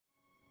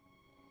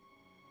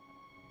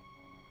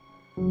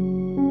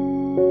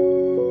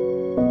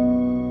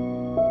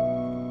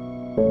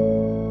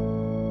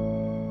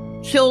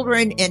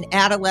Children and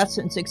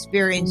adolescents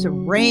experience a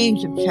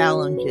range of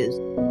challenges.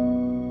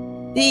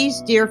 These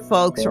dear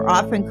folks are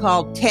often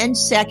called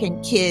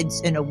 10-second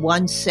kids in a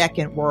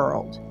 1-second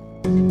world.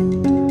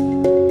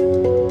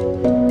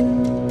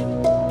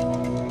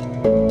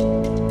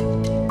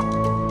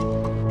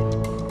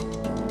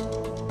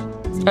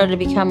 It started to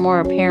become more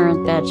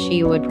apparent that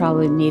she would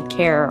probably need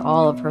care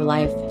all of her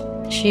life.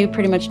 She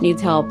pretty much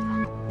needs help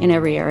in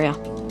every area.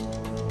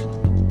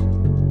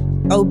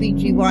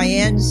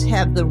 OBGYNs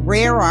have the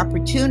rare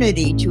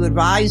opportunity to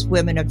advise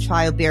women of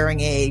childbearing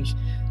age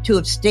to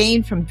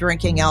abstain from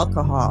drinking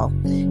alcohol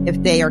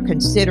if they are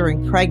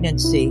considering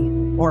pregnancy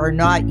or are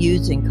not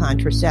using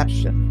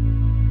contraception.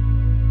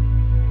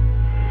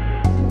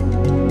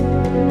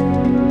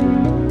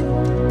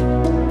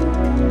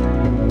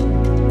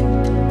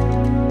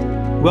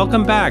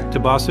 Welcome back to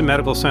Boston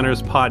Medical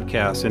Center's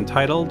podcast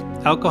entitled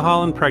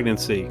Alcohol and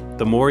Pregnancy,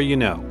 The More You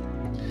Know.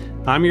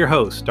 I'm your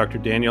host, Dr.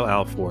 Daniel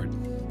Alford.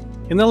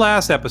 In the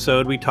last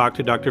episode, we talked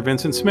to Dr.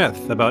 Vincent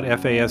Smith about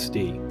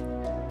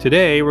FASD.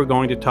 Today, we're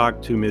going to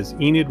talk to Ms.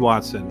 Enid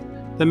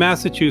Watson, the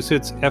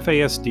Massachusetts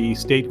FASD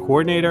State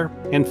Coordinator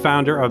and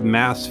founder of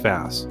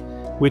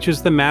MassFAS, which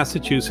is the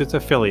Massachusetts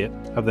affiliate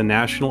of the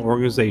National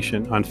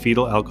Organization on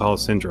Fetal Alcohol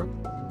Syndrome.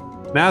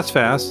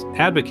 MassFAS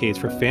advocates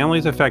for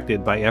families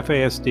affected by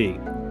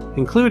FASD,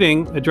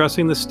 including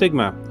addressing the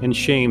stigma and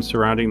shame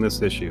surrounding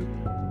this issue.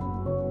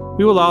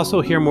 We will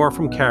also hear more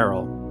from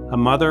Carol, a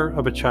mother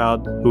of a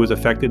child who was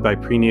affected by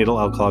prenatal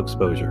alcohol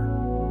exposure.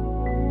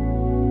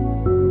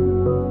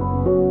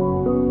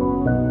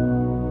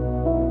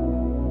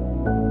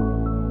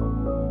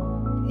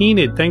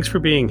 Enid, thanks for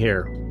being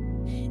here.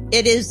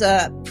 It is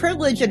a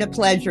privilege and a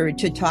pleasure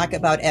to talk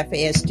about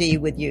FASD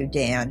with you,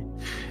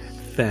 Dan.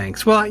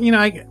 Thanks. Well,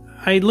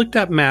 I looked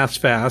up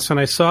MassFAS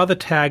and I saw the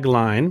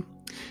tagline,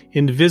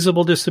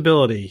 "Invisible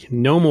Disability,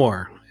 No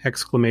More!"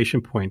 Exclamation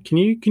point. Can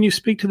you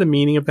speak to the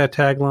meaning of that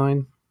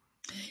tagline?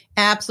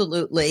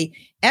 Absolutely.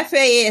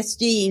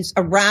 FASDs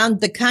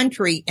around the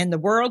country and the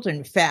world,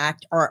 in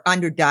fact, are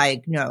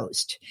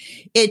underdiagnosed.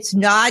 It's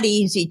not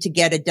easy to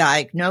get a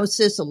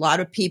diagnosis. A lot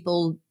of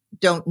people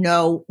don't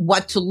know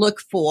what to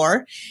look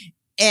for.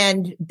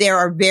 And there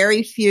are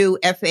very few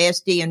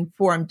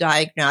FASD-informed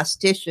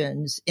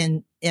diagnosticians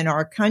in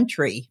our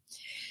country.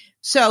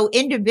 So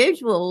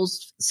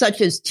individuals such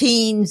as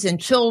teens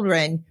and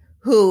children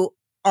who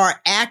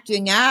are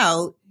acting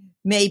out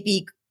may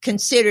be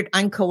considered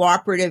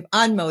uncooperative,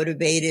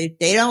 unmotivated.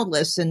 They don't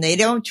listen. They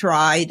don't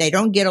try. They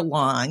don't get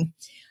along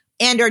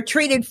and are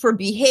treated for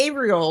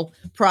behavioral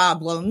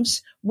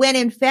problems when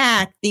in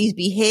fact these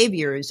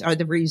behaviors are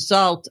the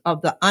result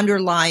of the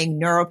underlying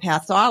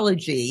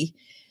neuropathology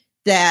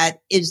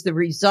that is the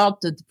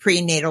result of the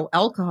prenatal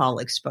alcohol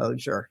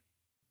exposure.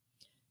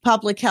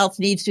 Public health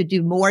needs to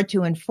do more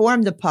to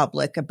inform the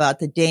public about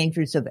the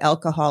dangers of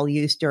alcohol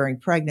use during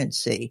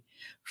pregnancy.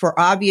 For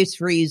obvious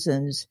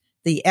reasons,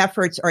 the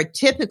efforts are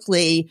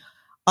typically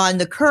on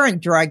the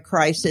current drug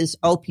crisis,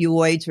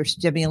 opioids or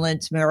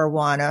stimulants,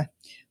 marijuana,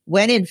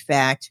 when in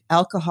fact,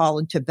 alcohol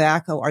and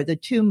tobacco are the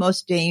two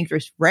most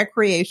dangerous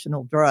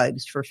recreational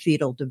drugs for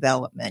fetal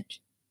development.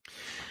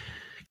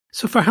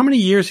 So for how many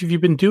years have you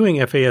been doing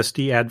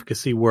FASD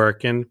advocacy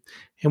work, and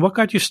what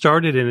got you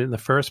started in it in the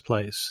first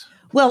place?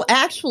 Well,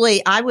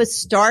 actually, I was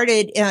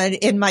started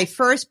in my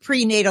first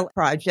prenatal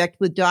project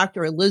with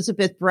Dr.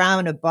 Elizabeth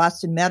Brown of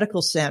Boston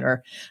Medical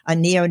Center, a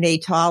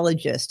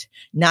neonatologist,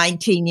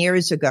 19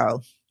 years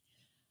ago.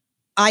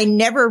 I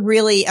never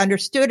really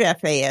understood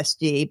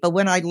FASD, but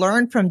when I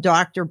learned from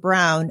Dr.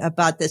 Brown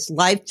about this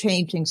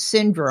life-changing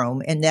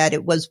syndrome and that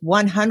it was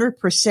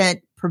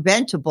 100%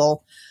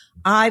 preventable,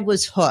 I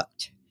was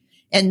hooked.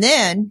 And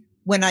then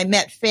when I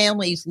met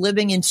families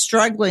living and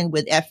struggling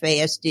with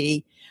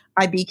FASD,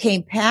 I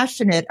became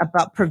passionate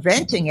about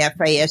preventing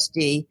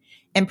FASD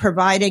and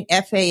providing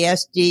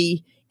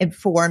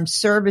FASD-informed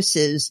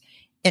services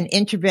and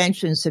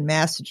interventions in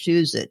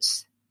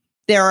Massachusetts.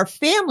 There are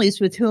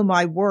families with whom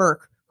I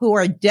work who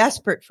are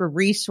desperate for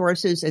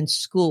resources and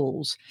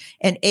schools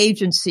and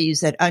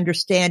agencies that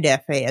understand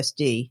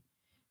FASD,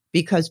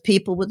 because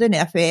people with an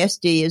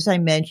FASD, as I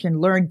mentioned,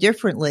 learn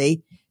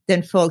differently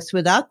than folks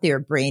without their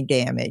brain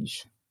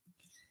damage.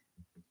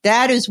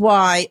 That is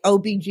why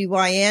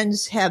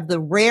OBGYNs have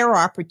the rare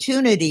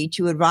opportunity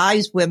to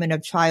advise women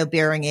of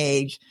childbearing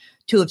age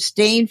to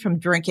abstain from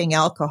drinking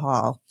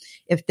alcohol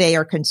if they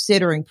are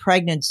considering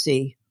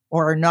pregnancy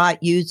or are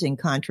not using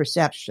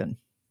contraception.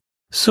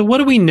 So what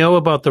do we know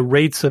about the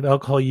rates of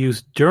alcohol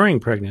use during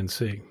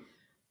pregnancy?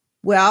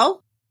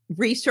 Well,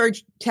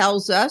 research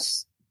tells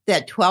us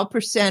that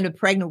 12% of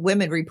pregnant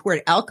women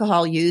report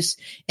alcohol use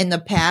in the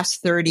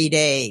past 30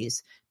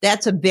 days.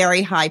 That's a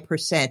very high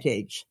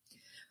percentage.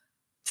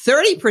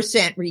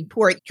 30%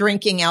 report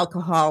drinking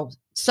alcohol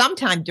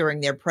sometime during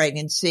their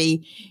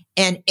pregnancy,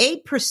 and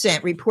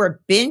 8%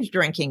 report binge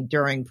drinking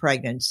during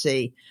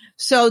pregnancy.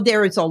 So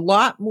there is a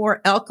lot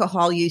more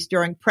alcohol use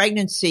during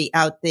pregnancy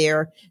out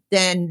there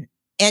than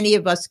any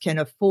of us can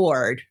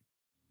afford.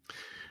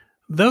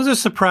 Those are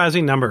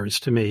surprising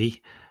numbers to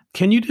me.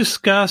 Can you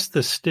discuss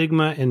the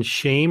stigma and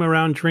shame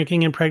around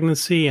drinking in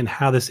pregnancy and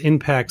how this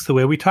impacts the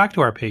way we talk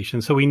to our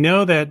patients? So we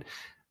know that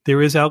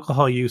there is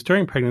alcohol use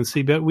during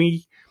pregnancy, but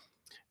we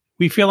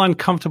feel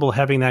uncomfortable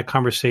having that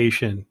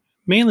conversation,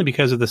 mainly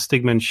because of the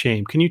stigma and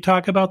shame. Can you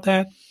talk about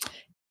that?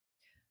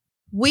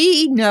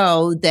 We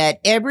know that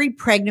every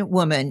pregnant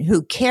woman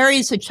who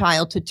carries a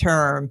child to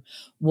term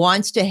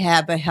wants to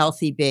have a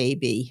healthy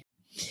baby.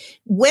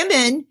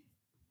 Women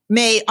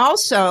may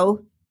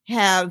also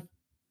have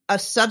a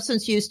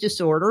substance use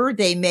disorder.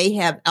 They may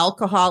have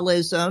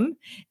alcoholism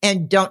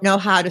and don't know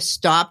how to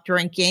stop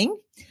drinking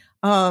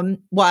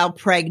while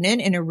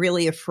pregnant and are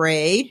really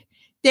afraid.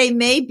 They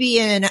may be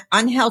in an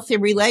unhealthy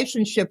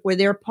relationship with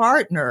their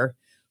partner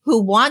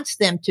who wants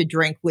them to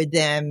drink with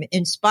them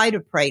in spite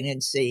of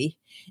pregnancy.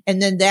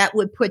 And then that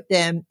would put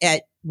them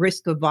at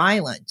risk of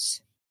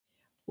violence.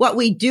 What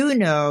we do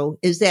know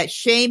is that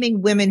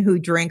shaming women who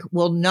drink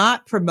will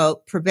not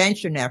promote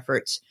prevention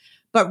efforts,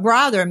 but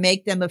rather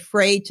make them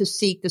afraid to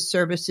seek the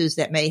services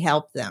that may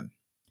help them.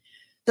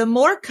 The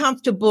more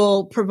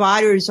comfortable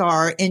providers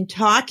are in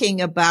talking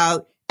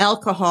about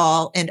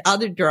alcohol and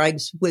other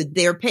drugs with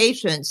their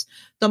patients,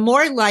 the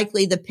more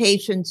likely the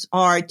patients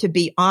are to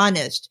be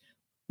honest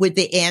with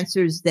the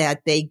answers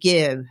that they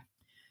give.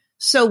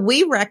 So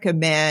we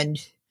recommend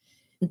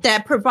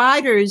that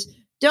providers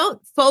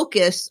don't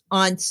focus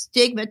on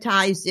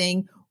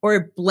stigmatizing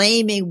or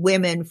blaming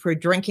women for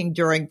drinking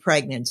during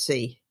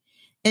pregnancy.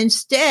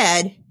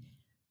 Instead,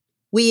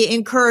 we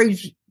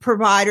encourage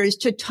providers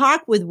to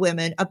talk with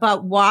women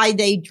about why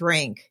they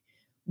drink,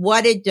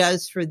 what it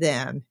does for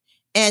them,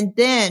 and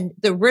then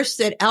the risks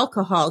that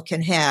alcohol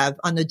can have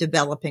on the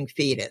developing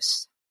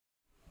fetus.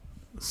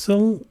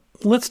 So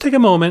let's take a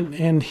moment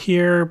and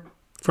hear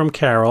from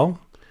Carol,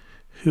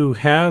 who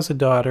has a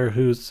daughter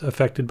who's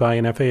affected by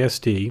an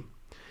FASD.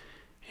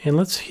 And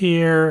let's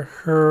hear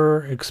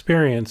her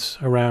experience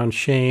around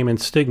shame and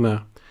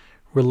stigma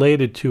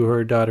related to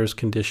her daughter's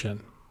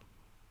condition.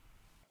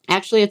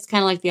 Actually, it's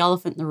kind of like the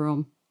elephant in the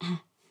room.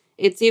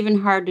 It's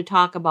even hard to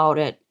talk about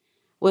it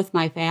with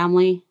my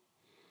family.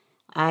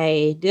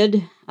 I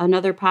did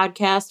another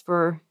podcast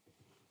for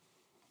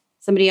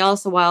somebody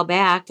else a while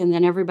back, and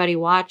then everybody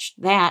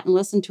watched that and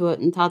listened to it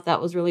and thought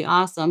that was really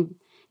awesome.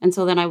 And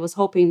so then I was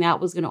hoping that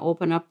was going to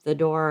open up the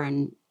door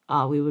and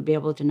we would be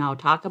able to now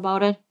talk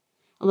about it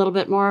a little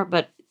bit more,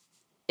 but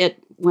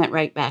it went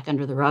right back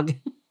under the rug.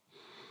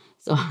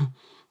 So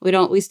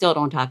we still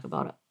don't talk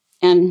about it.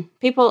 And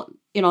people,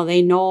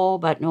 they know,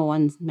 but no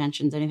one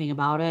mentions anything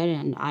about it.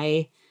 And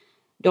I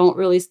don't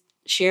really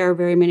share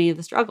very many of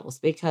the struggles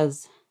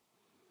because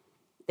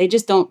they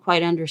just don't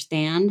quite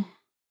understand.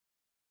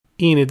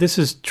 Enid, this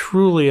is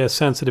truly a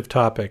sensitive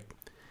topic.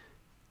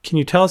 Can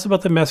you tell us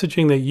about the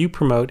messaging that you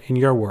promote in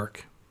your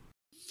work?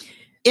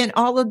 In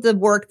all of the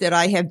work that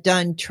I have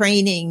done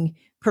training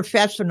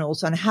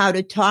professionals on how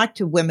to talk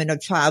to women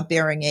of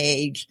childbearing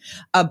age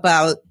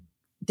about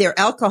their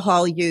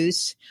alcohol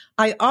use,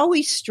 I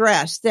always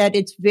stress that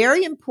it's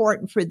very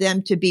important for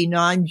them to be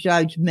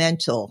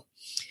non-judgmental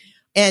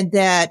and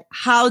that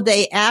how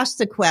they ask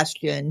the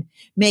question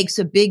makes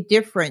a big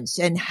difference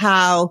in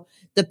how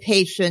the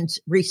patients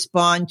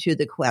respond to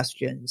the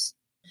questions.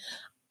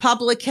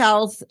 Public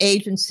health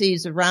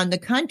agencies around the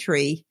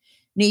country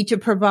need to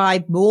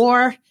provide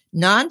more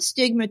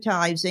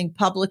non-stigmatizing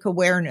public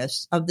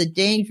awareness of the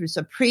dangers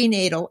of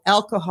prenatal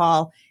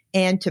alcohol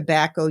and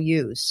tobacco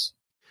use.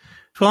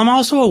 Well, I'm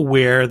also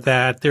aware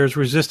that there's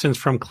resistance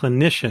from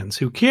clinicians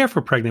who care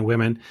for pregnant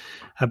women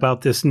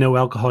about this no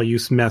alcohol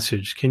use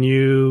message. Can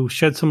you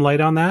shed some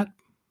light on that?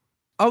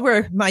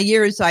 Over my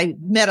years, I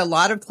met a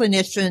lot of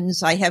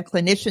clinicians. I have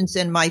clinicians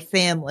in my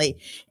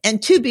family.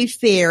 And to be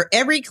fair,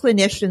 every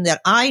clinician that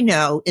I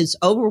know is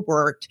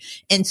overworked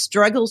and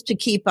struggles to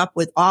keep up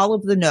with all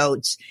of the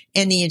notes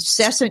and the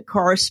incessant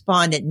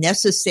correspondence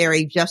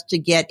necessary just to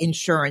get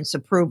insurance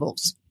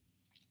approvals.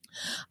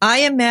 I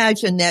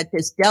imagine that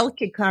this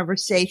delicate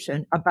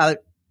conversation about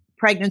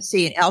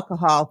pregnancy and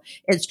alcohol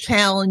is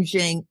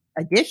challenging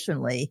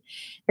additionally,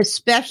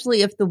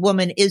 especially if the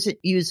woman isn't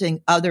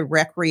using other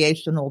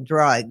recreational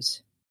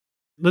drugs.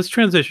 Let's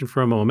transition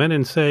for a moment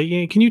and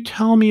say, can you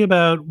tell me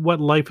about what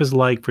life is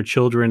like for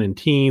children and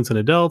teens and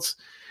adults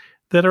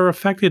that are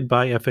affected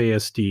by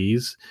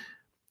FASDs?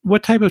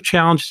 What type of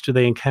challenges do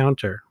they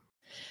encounter?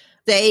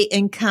 They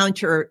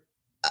encounter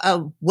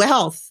a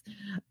wealth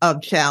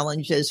of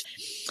challenges.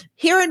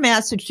 Here in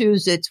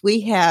Massachusetts,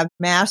 we have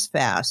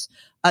MassFAS,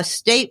 a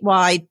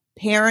statewide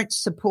parent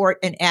support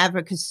and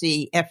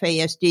advocacy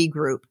FASD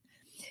group,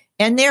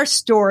 and their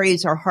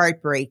stories are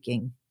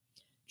heartbreaking.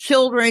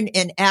 Children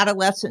and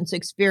adolescents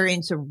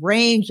experience a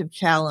range of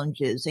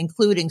challenges,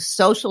 including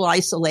social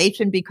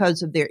isolation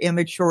because of their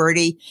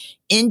immaturity,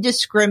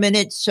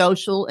 indiscriminate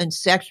social and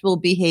sexual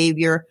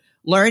behavior,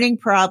 learning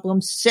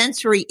problems,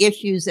 sensory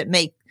issues that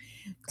make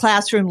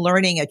classroom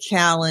learning a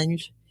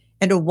challenge,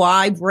 and a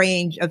wide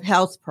range of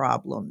health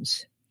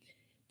problems.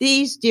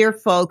 These dear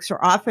folks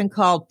are often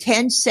called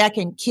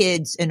 10-second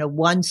kids in a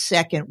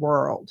 1-second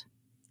world.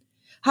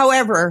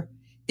 However,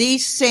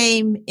 these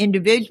same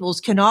individuals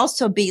can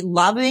also be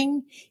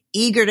loving,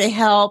 eager to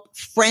help,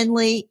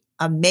 friendly,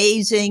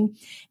 amazing,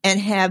 and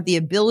have the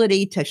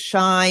ability to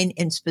shine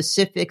in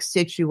specific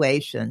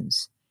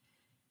situations.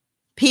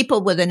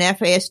 People with an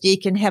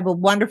FASD can have a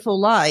wonderful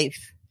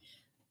life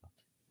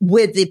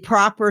with the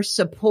proper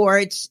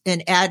supports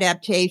and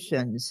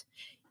adaptations,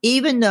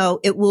 even though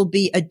it will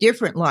be a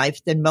different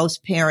life than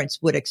most parents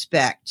would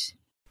expect.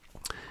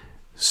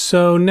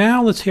 So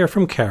now let's hear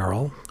from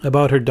Carol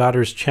about her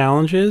daughter's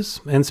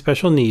challenges and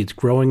special needs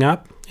growing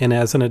up and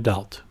as an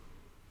adult.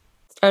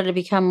 It started to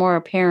become more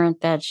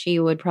apparent that she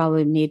would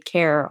probably need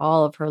care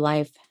all of her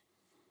life.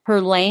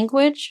 Her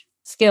language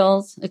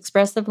skills,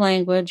 expressive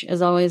language,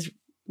 is always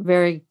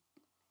very,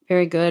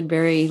 very good,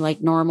 very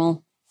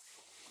normal.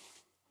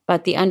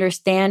 But the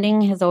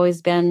understanding has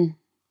always been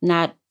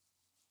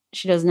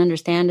she doesn't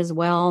understand as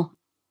well.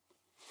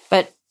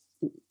 But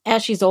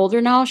as she's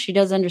older now, she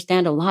does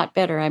understand a lot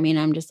better. I mean,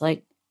 I'm just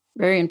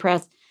very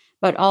impressed.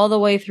 But all the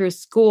way through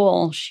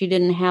school, she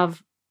didn't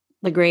have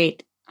the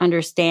great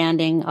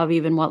understanding of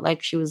even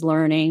what she was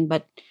learning.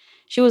 But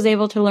she was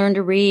able to learn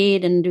to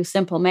read and do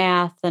simple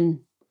math and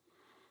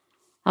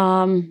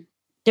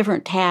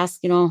different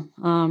tasks,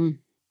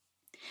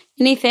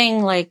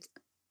 anything like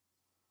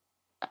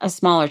a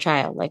smaller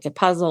child, like a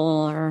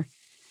puzzle or,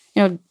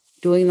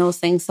 doing those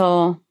things.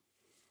 So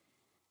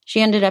she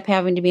ended up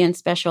having to be in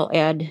special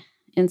ed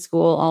in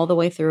school all the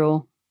way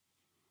through.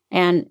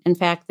 And in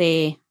fact,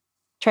 they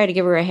tried to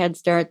give her a head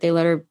start. They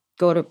let her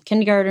go to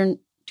kindergarten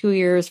 2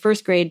 years,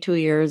 first grade 2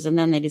 years, and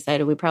then they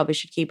decided we probably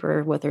should keep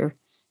her with her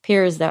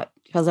peers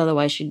because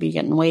otherwise she'd be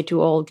getting way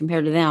too old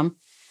compared to them.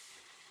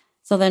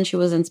 So then she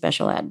was in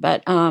special ed.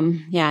 But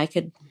I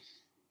could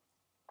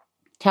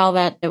tell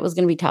that it was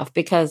going to be tough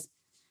because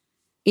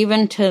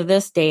even to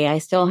this day, I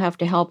still have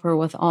to help her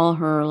with all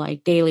her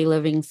daily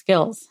living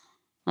skills.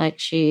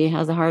 She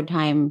has a hard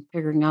time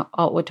figuring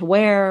out what to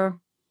wear.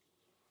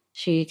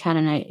 She kind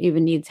of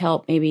even needs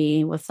help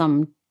maybe with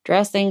some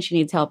dressing. She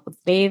needs help with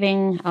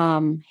bathing,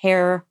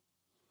 hair.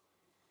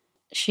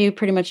 She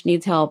pretty much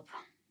needs help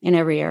in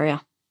every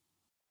area.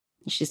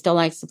 She still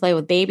likes to play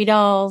with baby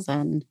dolls.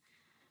 And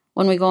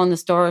when we go in the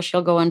store,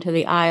 she'll go into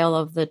the aisle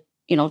of the,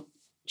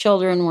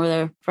 children where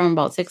they're from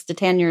about 6 to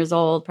 10 years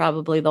old,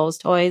 probably those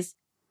toys.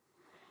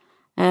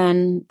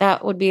 And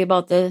that would be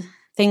about the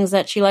things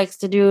that she likes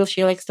to do.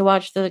 She likes to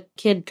watch the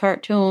kid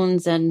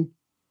cartoons, and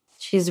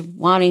she's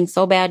wanting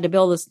so bad to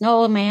build a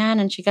snowman,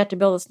 and she got to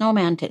build a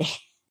snowman today.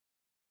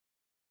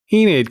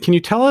 Enid, can you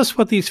tell us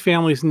what these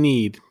families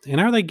need,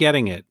 and are they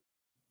getting it?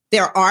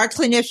 There are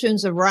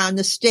clinicians around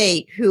the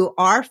state who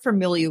are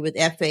familiar with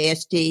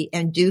FASD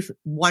and do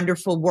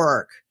wonderful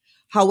work.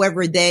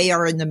 However, they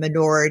are in the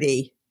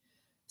minority.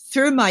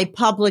 Through my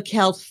public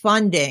health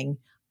funding,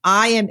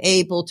 I am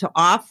able to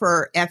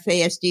offer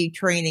FASD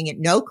training at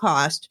no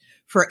cost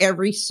for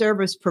every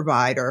service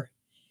provider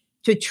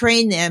to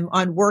train them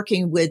on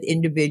working with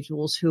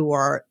individuals who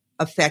are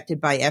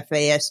affected by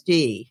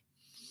FASD.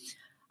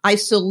 I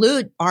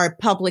salute our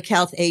public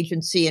health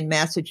agency in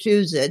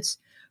Massachusetts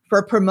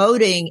for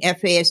promoting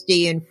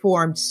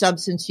FASD-informed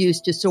substance use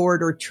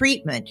disorder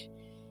treatment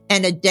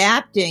and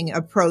adapting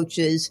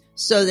approaches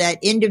so that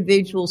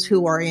individuals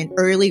who are in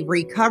early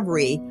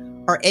recovery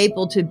are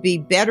able to be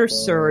better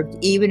served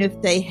even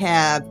if they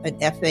have an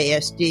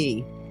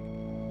FASD.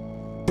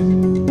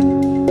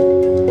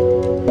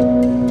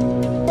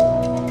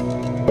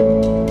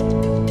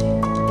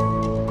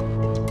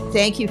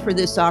 Thank you for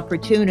this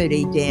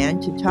opportunity, Dan,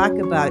 to talk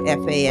about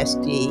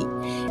FASD.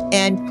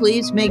 And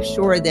please make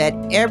sure that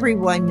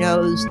everyone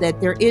knows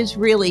that there is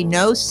really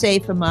no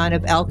safe amount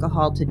of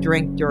alcohol to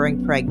drink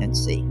during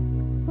pregnancy.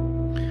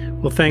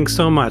 Well, thanks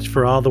so much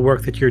for all the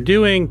work that you're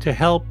doing to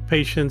help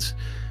patients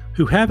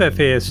who have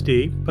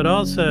FASD, but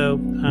also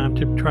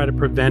to try to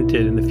prevent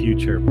it in the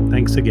future.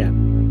 Thanks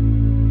again.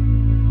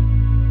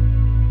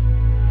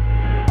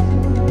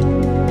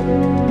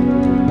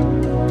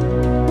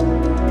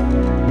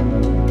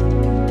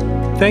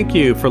 Thank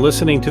you for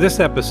listening to this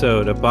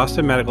episode of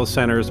Boston Medical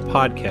Center's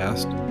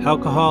podcast,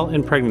 Alcohol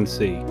and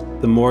Pregnancy,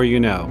 The More You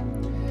Know.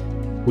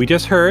 We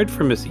just heard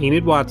from Ms.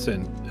 Enid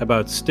Watson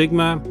about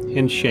stigma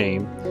and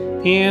shame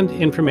and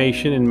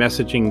information and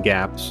messaging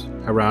gaps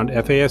around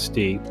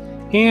FASD,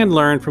 and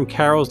learned from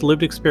Carol's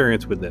lived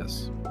experience with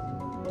this.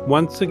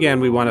 Once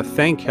again, we want to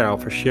thank Carol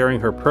for sharing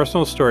her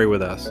personal story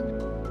with us.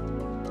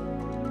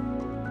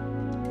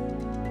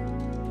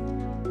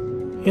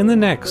 In the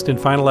next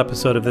and final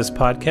episode of this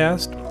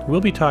podcast,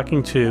 we'll be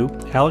talking to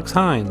Alex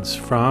Hines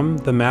from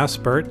the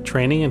MassFAS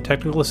Training and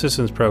Technical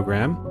Assistance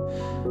Program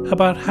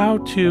about how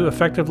to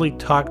effectively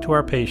talk to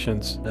our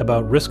patients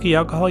about risky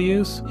alcohol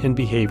use and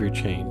behavior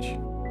change.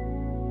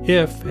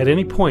 If at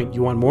any point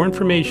you want more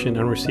information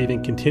on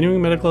receiving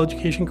continuing medical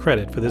education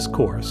credit for this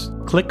course,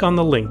 click on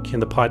the link in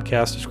the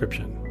podcast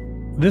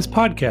description. This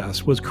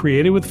podcast was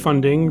created with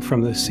funding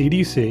from the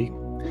CDC.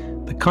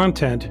 The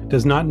content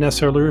does not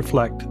necessarily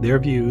reflect their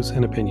views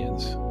and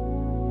opinions.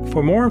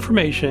 For more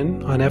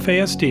information on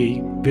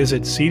FASD,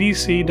 visit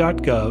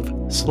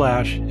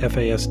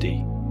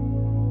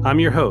cdc.gov/FASD. I'm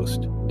your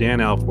host,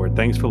 Dan Alford.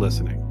 Thanks for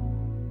listening.